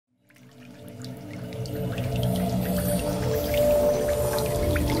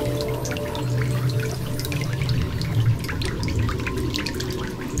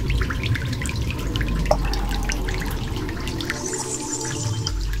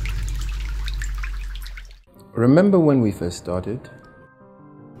Remember when we first started?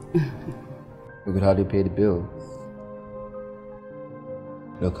 We could hardly pay the bills.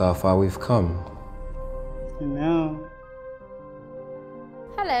 Look how far we've come. No.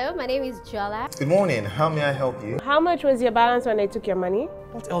 Hello, my name is Jola. Good morning. How may I help you? How much was your balance when they took your money?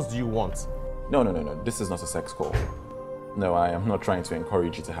 What else do you want? No. This is not a sex call. No, I am not trying to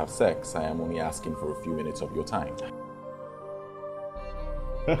encourage you to have sex. I am only asking for a few minutes of your time.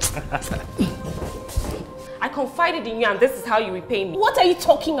 I confided in you and this is how you repay me. What are you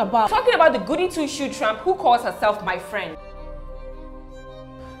talking about? Talking about the goody two-shoe tramp who calls herself my friend.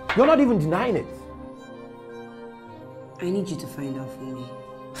 You're not even denying it. I need you to find out for me.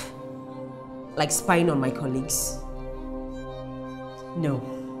 Like spying on my colleagues? No.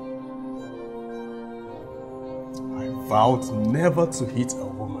 I vowed never to hit a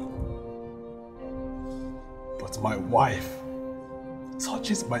woman. But my wife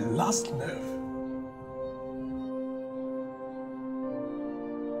touches my last nerve.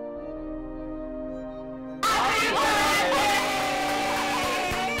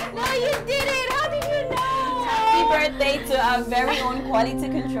 Birthday to our very own quality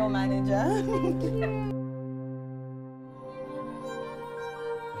control manager.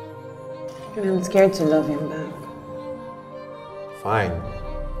 I'm scared to love him back. Fine.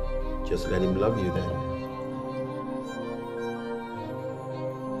 Just let him love you then.